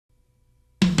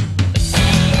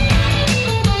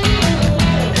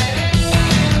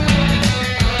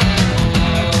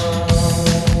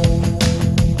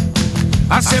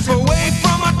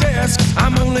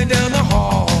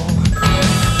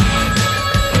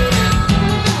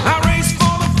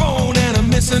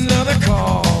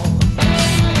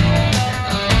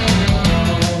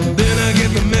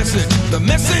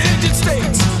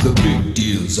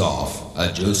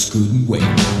just couldn't wait.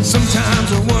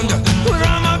 Sometimes I wonder, what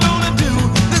am I gonna do?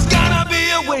 There's gotta be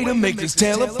a way to make this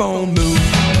telephone move.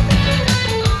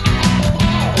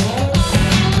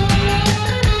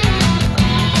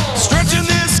 Stretching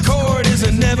this cord is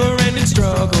a never-ending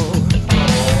struggle.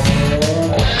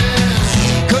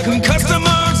 Cutting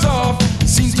customers off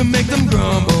seems to make them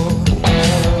grumble.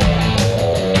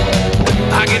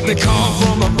 I get the call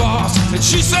from my boss and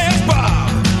she says, Bob,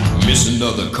 miss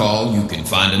another call, you can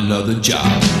find another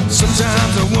job.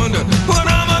 Sometimes I wonder, what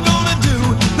am I gonna do?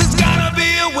 There's gotta be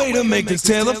a way to make this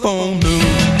telephone move.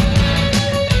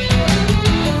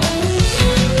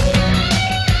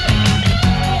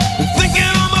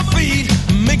 Thinking on my feet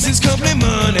makes this company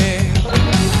money,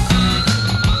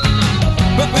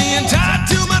 but being tied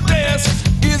to my desk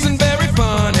isn't very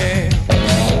funny.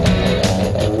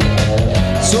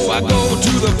 So I go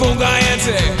to the phone guy and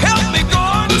say, help me,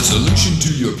 God. The solution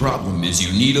to your problem is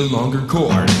you need a longer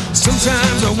cord.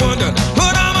 Sometimes I wonder,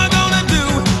 what am I gonna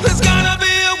do? There's gotta be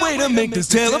a way to make this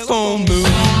telephone move.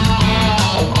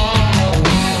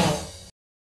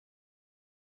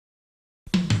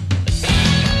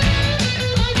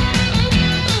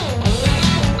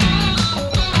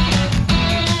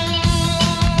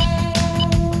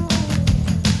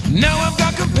 Now I've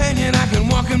got companion, I can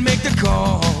walk and make the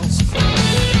calls,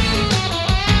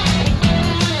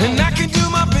 and I can do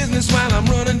my business while I'm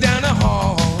running down the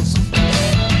halls.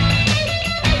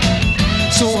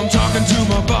 So I'm talking to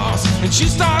my boss, and she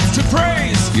starts to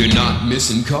praise. You're not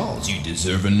missing calls, you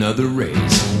deserve another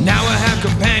raise. Now I have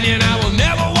companion, I will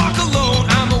never walk alone.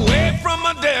 I'm away from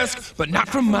my desk, but not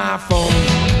from my phone.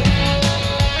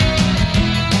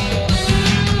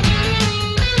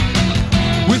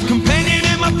 With companion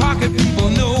in my pocket, people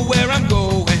know where I'm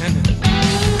going.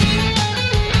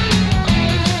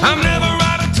 I'm never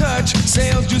out of touch,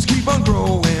 sales just keep on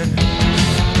growing.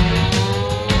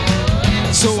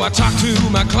 So I talk to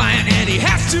my client and he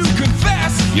has to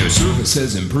confess, your service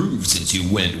has improved since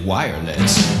you went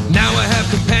wireless. Now I have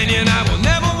companion, I will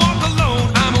never walk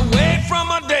alone. I'm away from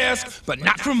my desk, but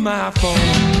not from my phone.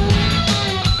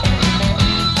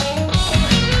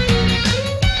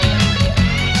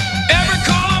 Every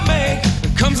call I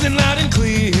make comes in loud and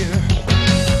clear.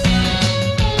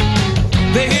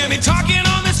 They hear me talking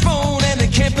on this phone and they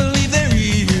can't believe their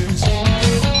ears.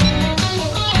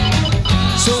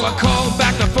 So I call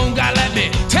back the phone guy, let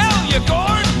me tell you,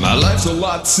 Gord, my life's a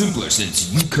lot simpler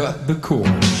since you cut the cord.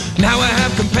 Now I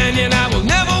have companion, I will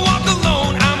never walk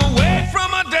alone. I'm away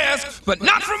from my desk, but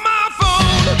not from